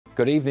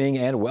Good evening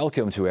and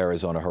welcome to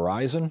Arizona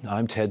Horizon.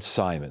 I'm Ted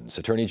Simons.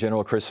 Attorney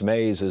General Kris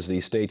Mayes is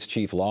the state's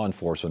chief law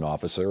enforcement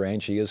officer,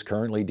 and she is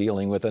currently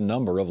dealing with a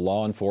number of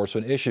law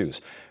enforcement issues,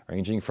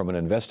 ranging from an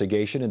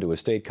investigation into a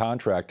state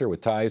contractor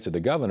with ties to the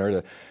governor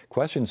to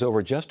questions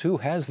over just who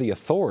has the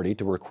authority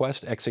to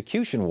request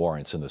execution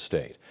warrants in the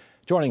state.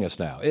 Joining us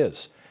now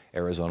is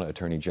Arizona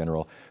Attorney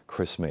General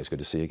Kris Mayes. Good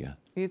to see you again.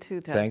 You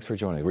too, Ted. Thanks for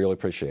joining. Really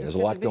appreciate it. There's a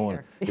lot going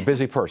on. You're a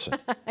busy person.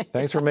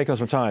 Thanks for making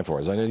some time for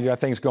us. I know you got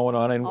things going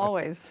on.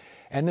 Always.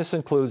 And this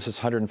includes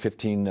this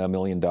 $115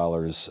 million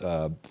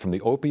from the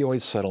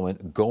opioid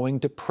settlement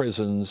going to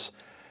prisons.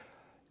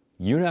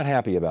 You're not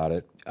happy about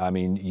it. I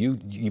mean,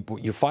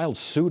 you filed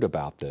suit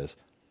about this.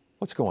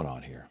 What's going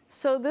on here?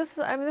 So this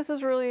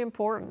is really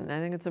important. I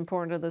think it's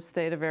important to the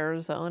state of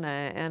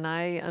Arizona, and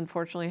I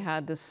unfortunately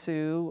had to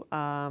sue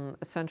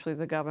essentially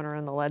the governor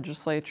and the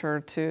legislature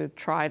to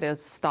try to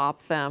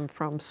stop them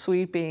from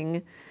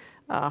sweeping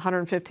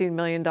 $115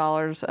 million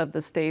of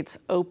the state's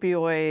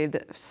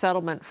opioid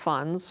settlement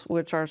funds,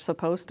 which are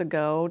supposed to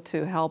go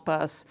to help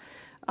us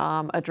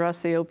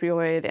address the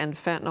opioid and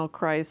fentanyl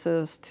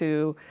crisis,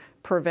 to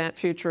prevent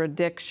future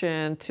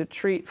addiction, to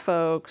treat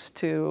folks,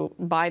 to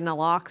buy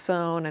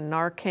naloxone and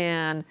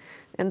Narcan,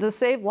 and to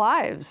save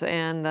lives.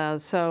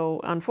 And so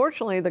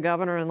unfortunately, the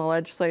governor and the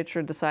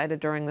legislature decided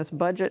during this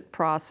budget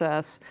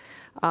process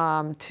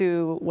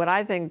to what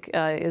I think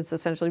is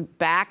essentially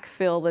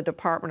backfill the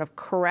Department of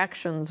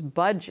Corrections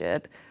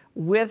budget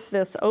with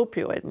this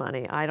opioid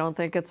money. I don't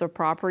think it's a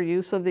proper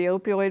use of the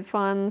opioid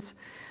funds.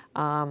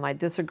 I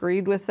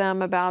disagreed with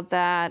them about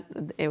that.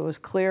 It was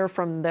clear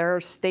from their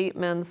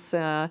statements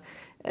that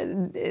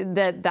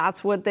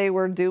that's what they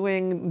were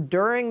doing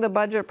during the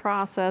budget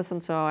process,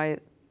 and so I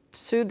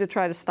sued to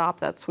try to stop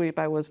that sweep.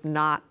 I was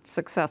not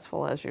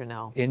successful, as you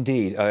know.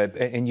 Indeed,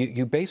 and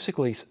you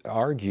basically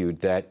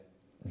argued that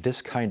this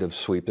kind of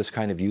sweep, this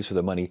kind of use of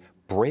the money,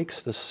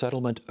 breaks the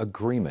settlement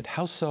agreement.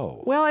 How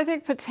so? Well, I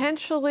think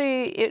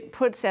potentially it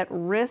puts at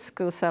risk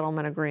the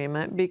settlement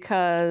agreement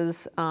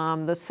because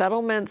the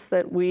settlements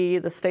that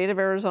the state of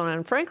Arizona,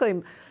 and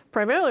frankly,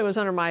 primarily was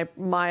under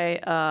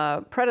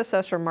my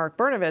predecessor, Mark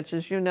Brnovich.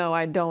 As you know,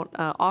 I don't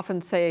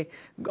often say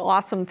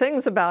awesome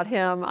things about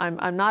him.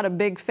 I'm not a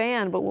big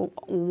fan, but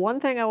one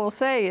thing I will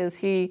say is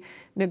he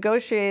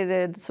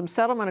negotiated some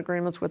settlement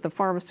agreements with the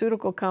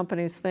pharmaceutical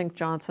companies, think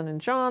Johnson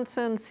 &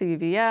 Johnson,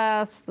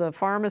 CVS, the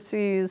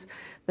pharmacies,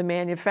 the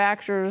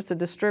manufacturers, the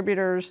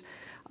distributors,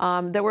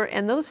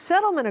 and those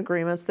settlement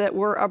agreements that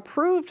were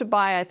approved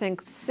by, I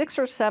think, 6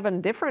 or 7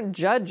 different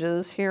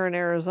judges here in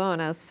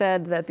Arizona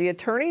said that the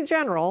Attorney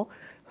General,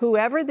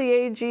 whoever the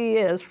AG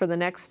is for the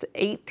next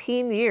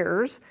 18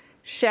 years,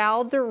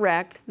 shall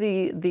direct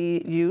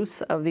the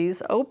use of these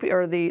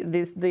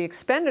the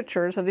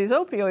expenditures of these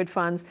opioid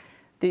funds.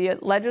 The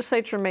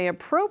legislature may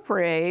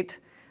appropriate,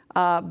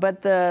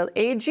 but the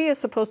AG is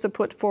supposed to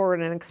put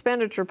forward an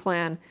expenditure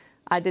plan.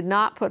 I did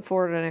not put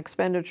forward an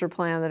expenditure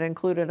plan that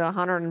included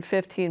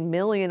 $115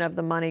 million of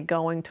the money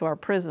going to our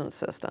prison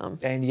system.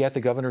 And yet the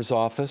governor's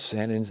office,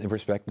 and in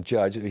respect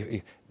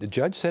to the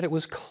judge said it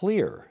was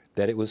clear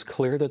that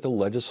the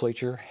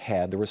legislature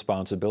had the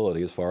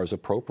responsibility as far as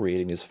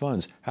appropriating his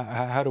funds.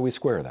 How do we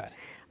square that?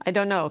 I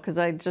don't know, because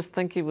I just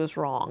think he was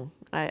wrong.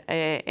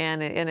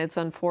 And it's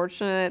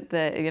unfortunate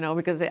that,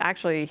 because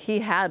actually he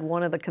had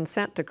one of the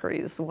consent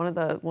decrees. One of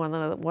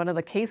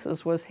the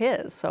cases was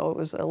his, so it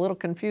was a little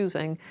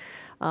confusing.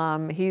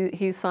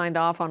 He signed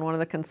off on one of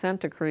the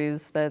consent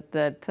decrees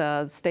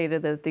that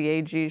stated that the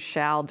AG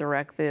shall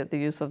direct the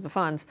use of the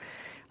funds.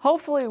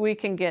 Hopefully we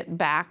can get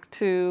back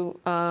to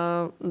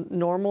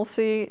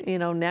normalcy,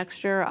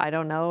 next year. I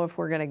don't know if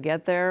we're going to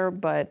get there,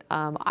 but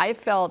I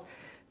felt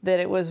that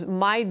it was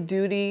my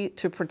duty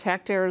to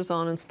protect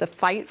Arizonans, to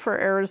fight for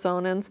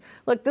Arizonans.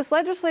 Look, this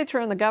legislature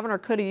and the governor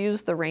could have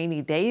used the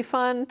rainy day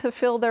fund to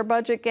fill their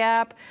budget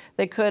gap.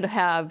 They could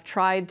have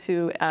tried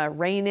to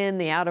rein in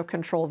the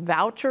out-of-control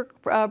voucher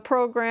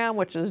program,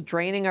 which is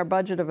draining our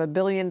budget of $1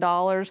 billion.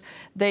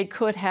 They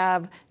could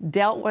have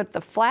dealt with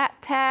the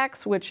flat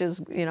tax, which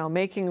is,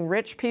 making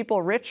rich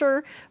people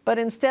richer. But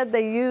instead,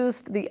 they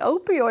used the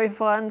opioid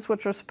funds,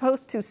 which are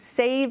supposed to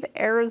save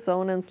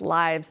Arizonans'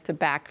 lives, to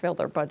backfill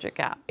their budget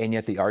gap. And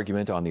yet the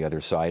argument on the other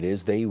side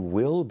is they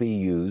will be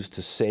used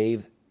to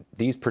save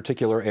these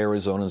particular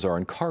Arizonans are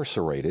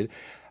incarcerated.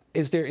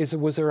 Was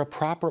there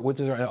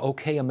an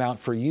okay amount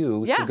for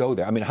you to go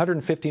there? I mean,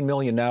 $115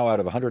 million now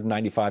out of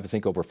 $195, I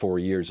think, over 4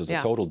 years is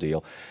a total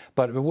deal.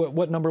 But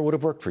what number would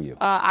have worked for you?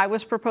 I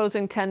was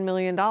proposing $10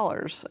 million.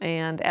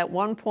 And at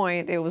one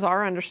point, it was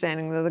our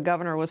understanding that the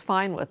governor was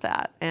fine with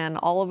that. And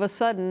all of a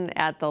sudden,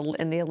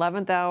 in the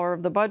 11th hour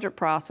of the budget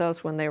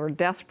process, when they were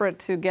desperate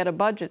to get a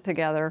budget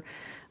together,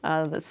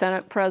 The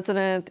Senate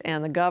President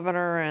and the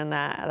Governor and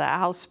the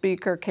House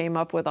Speaker came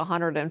up with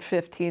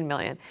 $115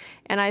 million.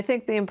 And I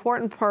think the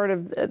important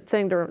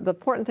thing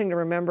to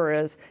remember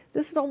is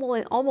this is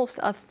almost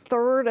a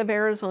third of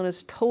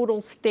Arizona's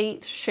total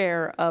state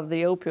share of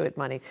the opioid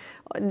money.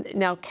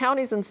 Now,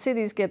 counties and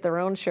cities get their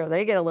own share.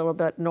 They get a little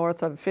bit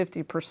north of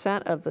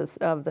 50% of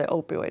the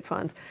opioid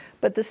funds.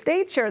 But the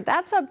state share,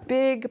 that's a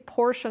big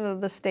portion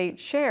of the state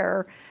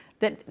share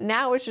that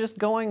now is just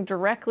going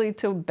directly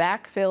to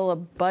backfill a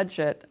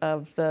budget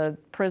of the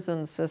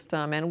prison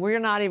system. And we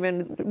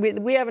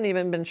haven't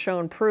even been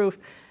shown proof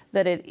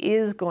that it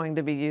is going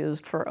to be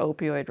used for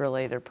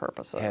opioid-related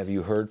purposes. Have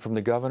you heard from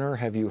the governor?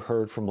 Have you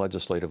heard from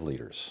legislative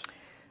leaders?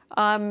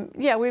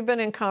 Yeah, we've been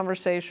in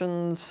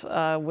conversations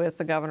with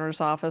the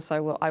governor's office. I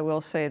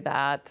will say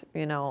that.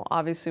 You know,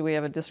 obviously we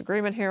have a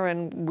disagreement here,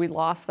 and we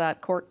lost that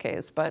court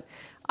case. But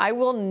I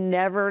will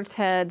never,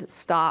 Ted,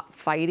 stop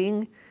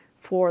fighting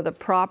for the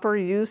proper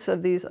use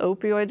of these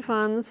opioid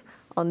funds.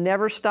 I'll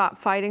never stop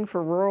fighting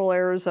for rural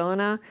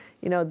Arizona.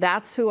 You know,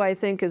 that's who I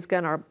think is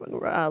going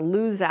to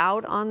lose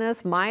out on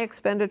this. My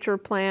expenditure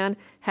plan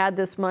had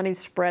this money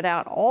spread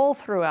out all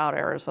throughout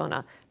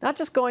Arizona, not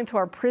just going to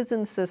our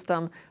prison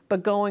system,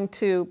 but going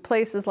to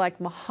places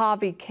like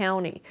Mojave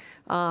County,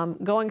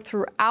 going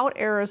throughout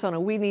Arizona.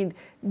 We need,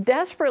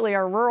 desperately,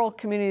 our rural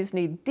communities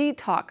need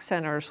detox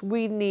centers.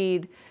 We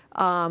need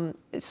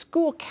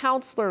school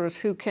counselors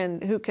who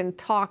can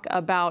talk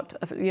about,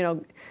 you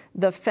know,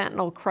 the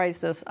fentanyl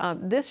crisis.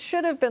 This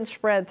should have been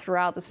spread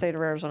throughout the state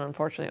of Arizona.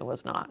 Unfortunately, it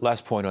was not.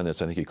 Last point on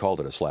this, I think you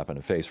called it a slap in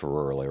the face for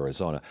rural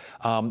Arizona.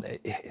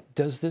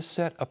 Does this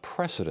set a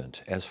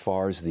precedent as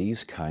far as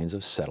these kinds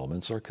of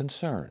settlements are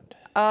concerned?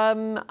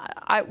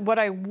 What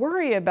I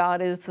worry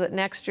about is that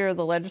next year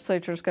the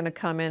legislature is going to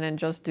come in and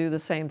just do the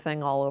same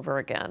thing all over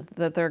again.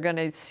 That they're going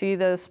to see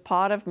this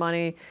pot of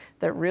money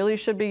that really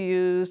should be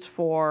used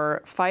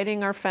for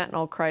fighting our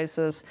fentanyl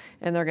crisis,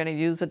 and they're going to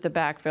use it to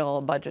backfill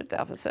a budget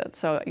deficit.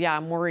 So, yeah,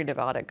 I'm worried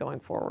about it going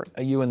forward.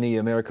 You and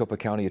the Maricopa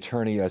County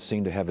Attorney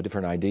seem to have a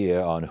different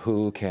idea on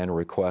who can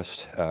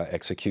request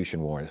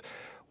execution warrants.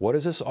 What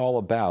is this all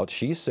about?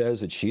 She says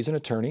that she's an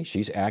attorney.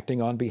 She's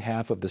acting on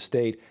behalf of the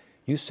state.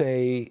 You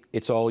say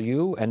it's all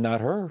you and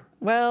not her.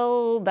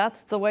 Well,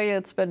 that's the way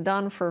it's been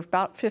done for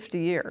about 50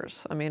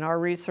 years. I mean, our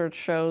research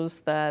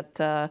shows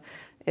that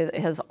it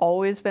has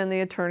always been the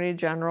Attorney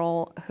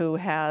General who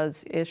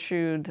has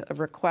issued a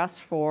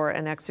request for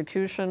an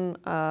execution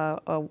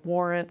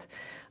warrant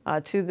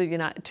to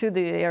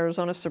the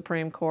Arizona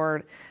Supreme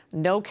Court.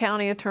 No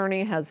county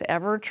attorney has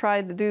ever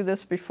tried to do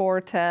this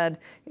before, Ted.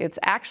 It's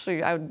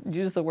actually, I would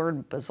use the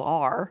word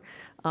bizarre.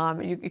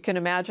 You can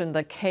imagine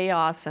the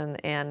chaos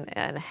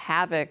and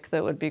havoc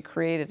that would be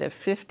created if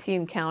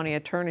 15 county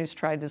attorneys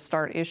tried to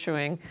start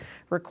issuing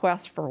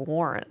requests for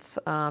warrants.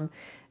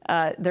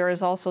 There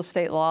is also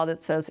state law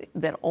that says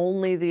that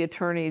only the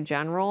Attorney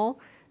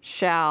General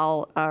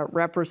shall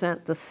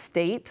represent the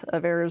state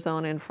of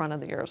Arizona in front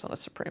of the Arizona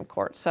Supreme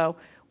Court. So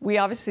we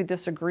obviously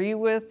disagree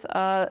with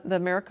the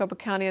Maricopa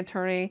County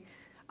Attorney.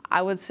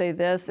 I would say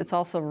this, it's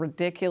also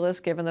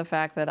ridiculous given the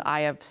fact that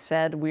I have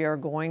said we are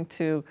going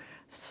to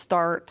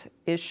start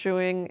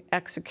issuing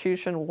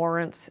execution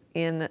warrants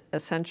in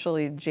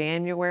essentially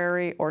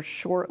January or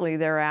shortly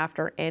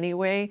thereafter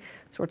anyway.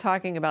 So we're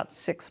talking about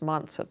 6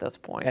 months at this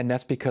point. And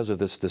that's because of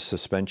this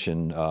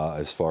suspension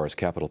as far as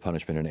capital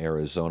punishment in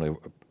Arizona,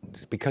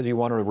 because you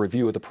want to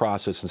review the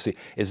process and see,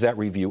 is that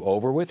review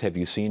over with? Have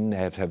you seen,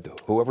 have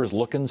whoever's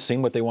looking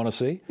seen what they want to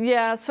see?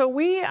 Yeah, so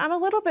I'm a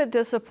little bit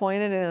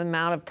disappointed in the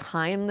amount of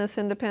time this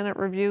independent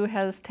review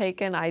has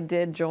taken. I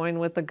did join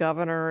with the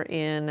governor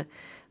in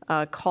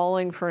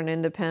calling for an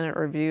independent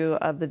review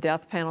of the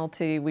death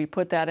penalty. We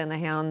put that in the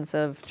hands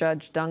of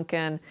Judge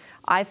Duncan.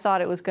 I thought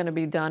it was going to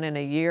be done in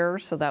a year,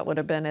 so that would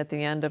have been at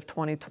the end of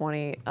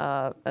 2020,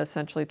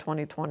 essentially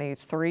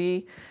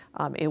 2023.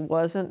 It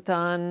wasn't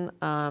done,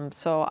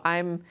 so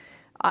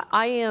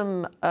I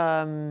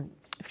am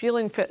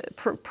feeling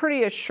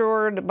pretty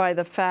assured by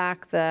the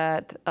fact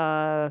that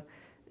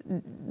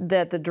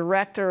that the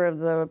director of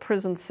the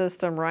prison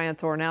system, Ryan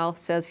Thornell,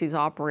 says he's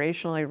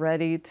operationally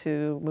ready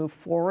to move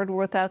forward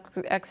with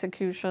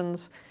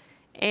executions.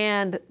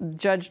 And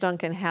Judge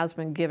Duncan has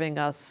been giving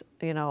us,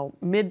 you know,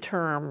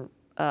 midterm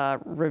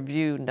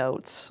review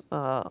notes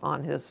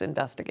on his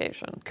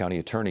investigation. County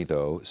attorney,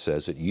 though,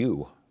 says that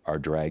you are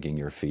dragging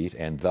your feet,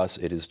 and thus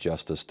it is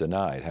justice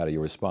denied. How do you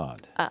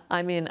respond?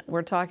 I mean,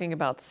 we're talking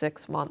about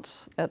 6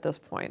 months at this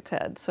point,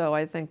 Ted. So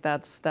I think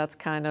that's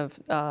kind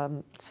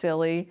of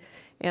silly.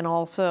 And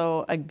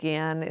also,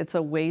 again, it's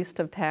a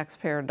waste of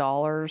taxpayer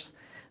dollars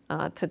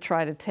to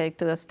try to take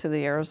this to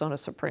the Arizona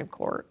Supreme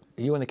Court.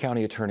 You and the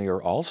county attorney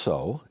are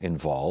also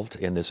involved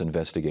in this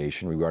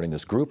investigation regarding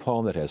this group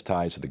home that has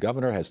ties to the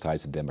governor, has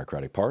ties to the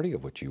Democratic Party,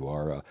 of which you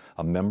are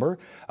a member.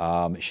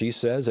 She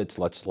says it's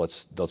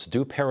let's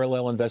do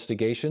parallel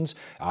investigations.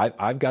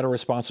 I've got a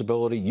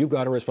responsibility. You've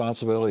got a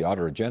responsibility.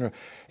 Auditor General,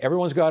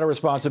 everyone's got a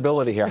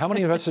responsibility here. How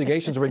many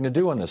investigations are we going to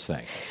do on this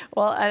thing?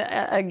 Well,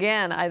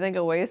 again, I think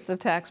a waste of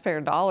taxpayer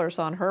dollars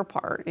on her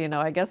part. You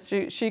know, I guess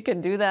she can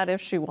do that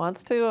if she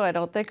wants to. I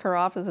don't think her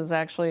office is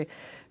actually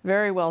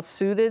very well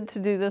suited to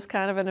do this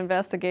kind of an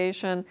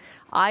investigation.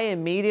 I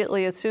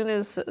immediately, as soon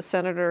as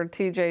Senator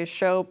T.J.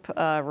 Shope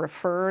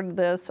referred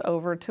this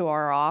over to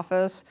our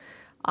office,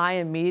 I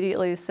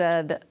immediately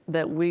said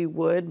that we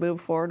would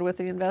move forward with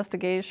the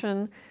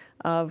investigation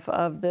of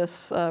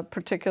this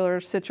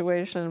particular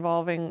situation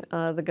involving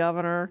the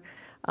governor.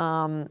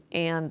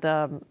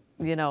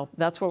 You know,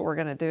 that's what we're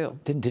going to do.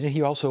 Didn't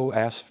he also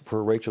ask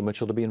for Rachel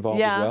Mitchell to be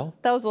involved as well?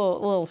 That was a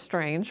little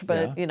strange,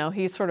 but you know,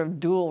 he sort of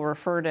dual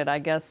referred it. I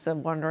guess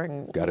I'm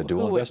wondering. Got a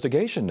dual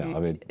investigation now. I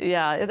mean,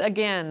 yeah.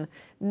 Again,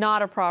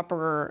 not a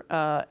proper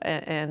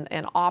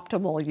and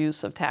optimal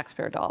use of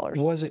taxpayer dollars.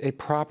 Was it a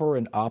proper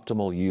and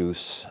optimal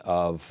use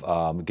of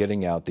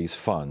getting out these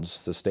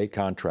funds? The state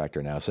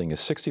contractor now saying a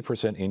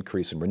 60%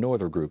 increase, and no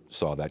other group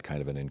saw that kind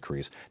of an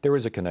increase. There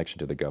is a connection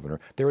to the governor.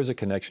 There is a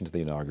connection to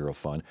the inaugural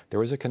fund.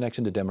 There is a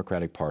connection to Democratic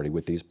Party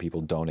with these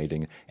people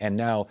donating and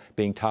now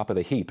being top of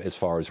the heap as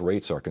far as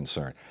rates are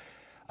concerned.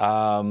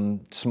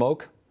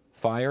 Smoke,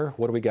 fire,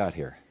 what do we got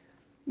here?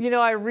 You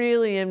know, I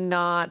really am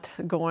not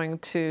going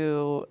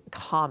to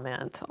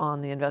comment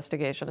on the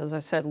investigation. As I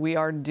said, we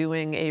are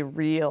doing a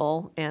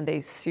real and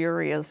a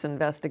serious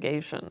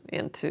investigation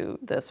into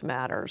this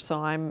matter.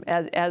 So I'm,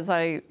 as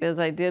I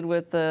did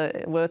with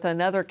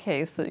another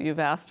case that you've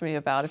asked me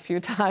about a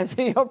few times,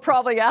 and you'll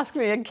probably ask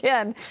me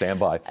again. Stand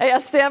by. Yeah,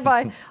 stand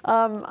by.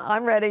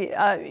 I'm ready.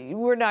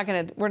 We're not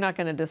going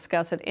to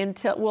discuss it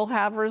until we'll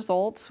have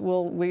results.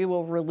 We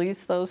will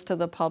release those to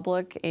the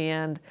public,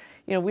 and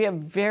you know, we have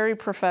very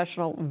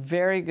professional,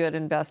 very good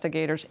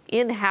investigators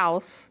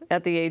in-house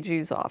at the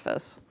AG's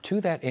office.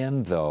 To that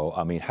end, though,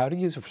 I mean, how do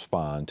you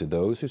respond to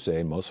those who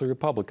say, mostly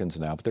Republicans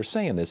now, but they're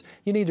saying this,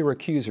 you need to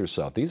recuse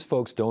yourself. These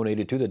folks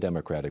donated to the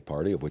Democratic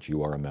Party, of which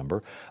you are a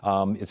member.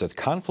 It's a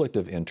conflict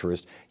of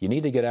interest. You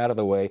need to get out of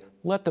the way.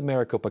 Let the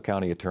Maricopa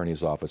County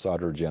Attorney's Office,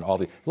 Auditor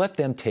General, let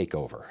them take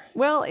over.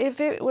 Well, if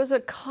it was a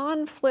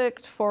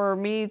conflict for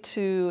me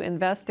to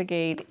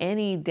investigate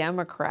any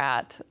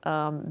Democrat,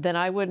 then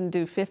I wouldn't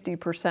do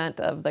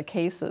 50% of the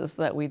cases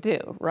that we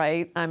do,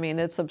 right? I mean,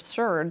 it's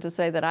absurd to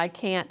say that I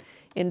can't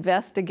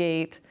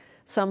investigate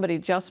somebody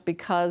just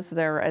because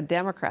they're a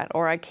Democrat,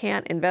 or I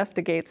can't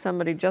investigate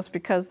somebody just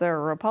because they're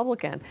a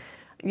Republican.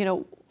 You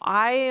know,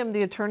 I am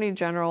the Attorney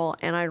General,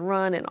 and I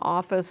run an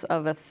office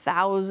of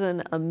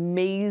 1,000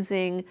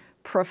 amazing,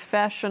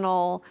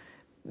 professional,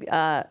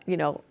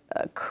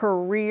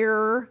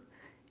 career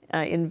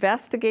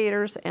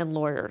investigators and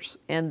lawyers,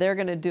 and they're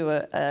going to do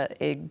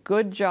a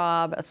good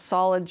job, a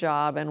solid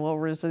job, and we'll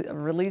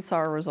release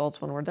our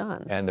results when we're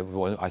done. And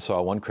I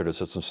saw one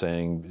criticism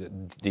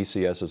saying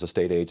DCS is a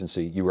state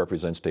agency, you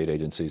represent state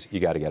agencies, you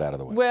got to get out of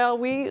the way. Well,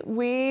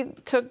 we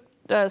took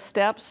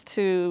steps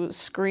to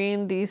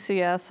screen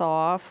DCS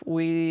off.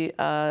 We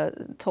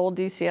told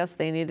DCS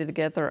they needed to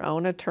get their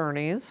own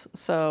attorneys,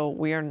 so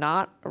we are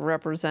not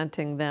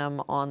representing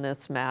them on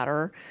this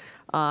matter.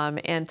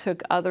 And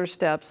took other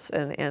steps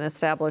and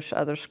established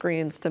other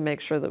screens to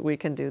make sure that we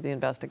can do the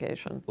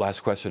investigation.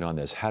 Last question on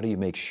this. How do you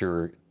make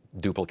sure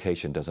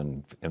duplication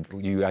doesn't,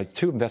 you had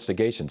two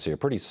investigations here,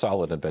 pretty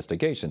solid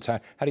investigations. How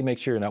do you make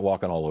sure you're not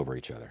walking all over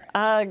each other?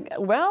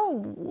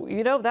 Well,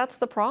 you know, that's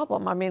the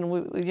problem. I mean,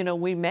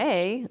 we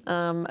may,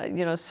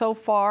 so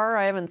far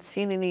I haven't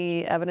seen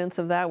any evidence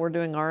of that. We're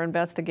doing our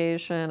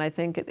investigation. I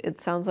think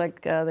it sounds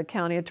like the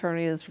county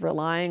attorney is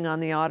relying on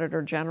the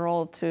Auditor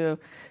General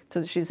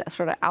she's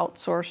sort of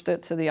outsourced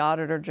it to the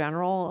Auditor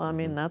General. I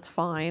mean, that's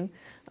fine.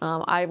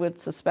 I would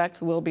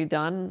suspect we'll be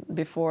done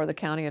before the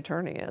county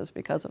attorney is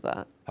because of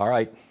that. All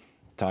right.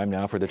 Time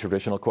now for the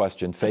traditional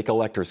question. Fake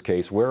electors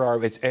case. Where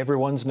are it's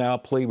everyone's now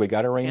plea. We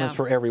got arraignments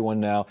for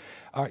everyone now.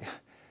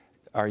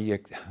 Are you,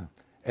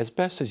 as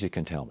best as you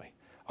can tell me,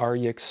 are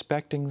you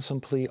expecting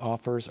some plea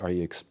offers? Are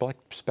you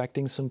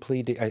expecting some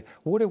plea?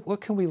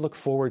 What can we look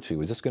forward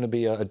to? Is this going to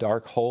be a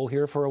dark hole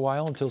here for a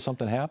while until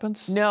something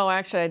happens? No,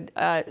 actually,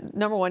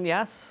 number one,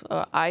 yes,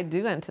 I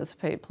do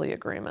anticipate plea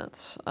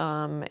agreements.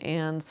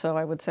 And so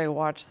I would say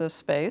watch this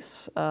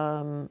space.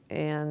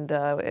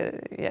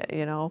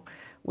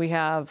 We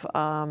have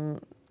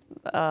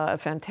a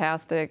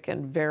fantastic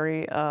and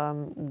very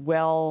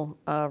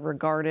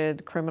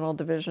well-regarded criminal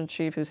division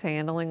chief who's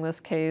handling this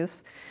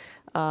case.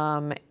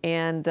 There'll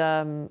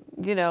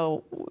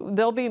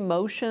be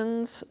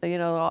motions,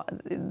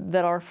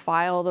 that are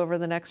filed over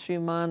the next few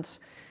months.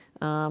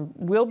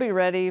 We'll be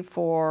ready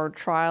for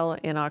trial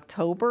in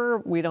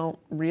October. We don't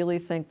really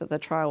think that the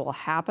trial will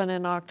happen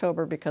in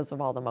October because of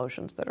all the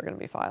motions that are going to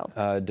be filed.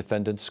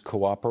 Defendants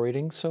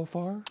cooperating so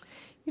far?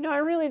 I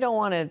really don't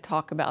want to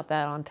talk about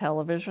that on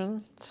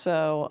television.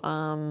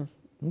 So,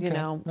 You Okay.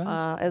 know,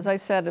 Well, as I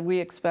said, we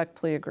expect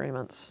plea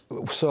agreements.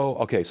 so,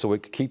 okay, so we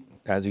keep,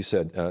 as you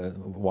said,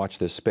 watch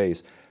this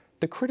space.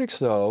 The critics,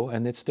 though,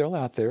 and it's still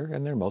out there,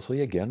 and they're mostly,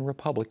 again,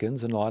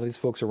 Republicans, and a lot of these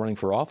folks are running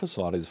for office.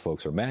 A lot of these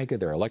folks are MAGA.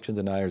 They're election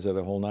deniers. They're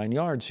the whole 9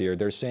 yards here.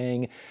 They're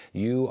saying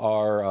you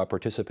are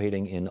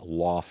participating in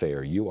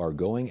lawfare. You are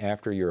going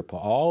after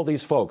all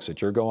these folks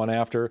that you're going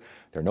after.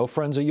 They're no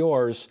friends of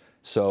yours,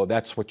 so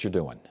that's what you're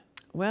doing.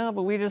 Well,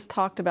 but we just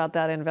talked about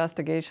that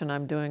investigation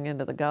I'm doing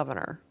into the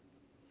governor.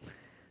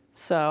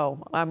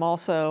 So I'm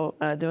also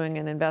doing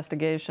an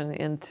investigation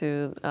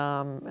into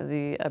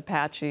the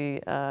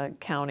Apache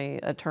County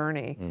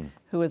attorney,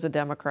 who is a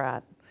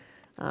Democrat.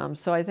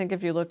 So I think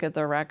if you look at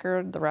the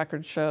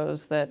record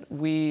shows that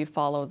we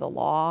follow the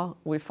law,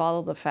 we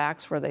follow the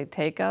facts where they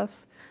take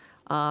us,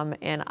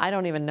 and I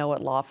don't even know what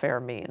lawfare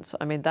means.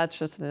 I mean, that's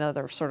just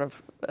another sort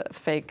of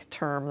fake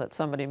term that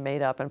somebody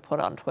made up and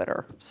put on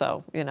Twitter.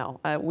 So, you know,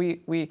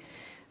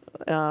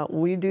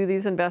 we do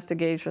these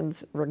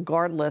investigations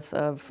regardless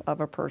of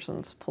a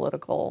person's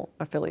political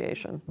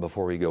affiliation.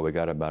 Before we go, we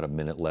got about a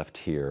minute left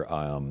here.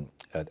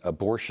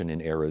 Abortion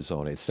in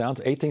Arizona. It sounds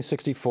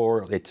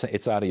 1864.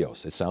 It's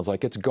adios. It sounds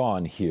like it's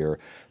gone here,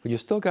 but you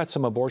still got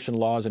some abortion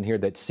laws in here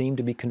that seem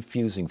to be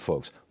confusing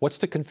folks. What's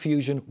the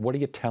confusion? What are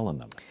you telling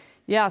them?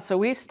 Yeah, so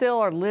we still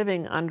are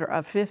living under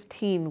a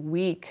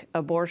 15-week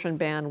abortion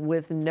ban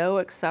with no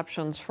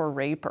exceptions for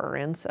rape or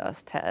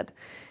incest, Ted.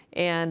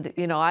 And,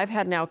 you know, I've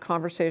had now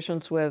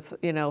conversations with,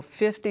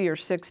 50 or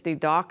 60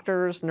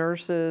 doctors,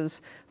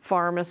 nurses,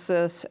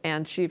 pharmacists,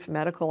 and chief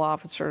medical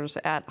officers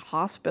at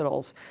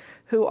hospitals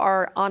who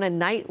are on a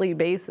nightly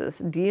basis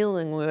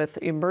dealing with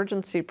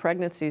emergency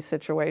pregnancy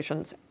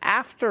situations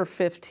after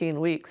 15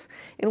 weeks,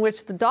 in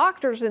which the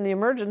doctors in the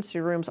emergency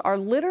rooms are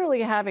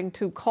literally having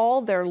to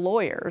call their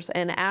lawyers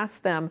and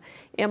ask them,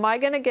 am I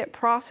going to get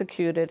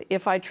prosecuted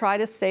if I try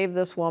to save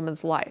this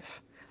woman's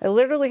life? I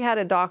literally had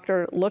a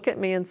doctor look at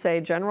me and say,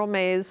 General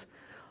Mayes,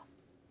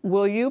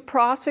 will you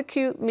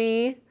prosecute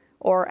me,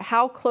 or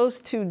how close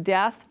to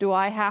death do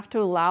I have to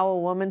allow a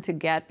woman to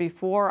get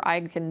before I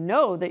can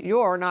know that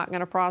you're not going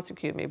to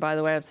prosecute me? By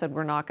the way, I've said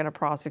we're not going to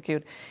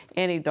prosecute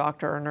any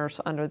doctor or nurse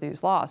under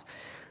these laws.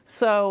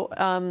 So,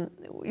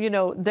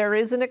 there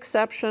is an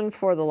exception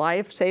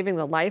for saving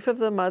the life of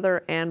the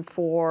mother, and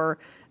for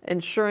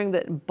ensuring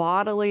that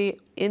bodily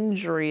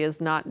injury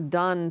is not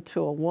done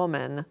to a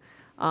woman.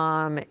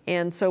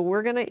 And so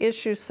we're going to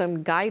issue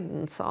some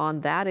guidance on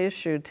that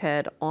issue,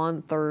 Ted,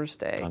 on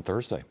Thursday. On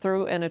Thursday.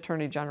 Through an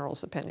Attorney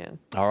General's opinion.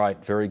 All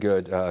right, very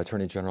good.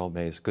 Attorney General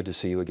Mayes, good to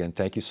see you again.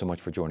 Thank you so much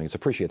for joining us.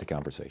 Appreciate the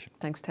conversation.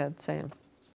 Thanks, Ted. Same.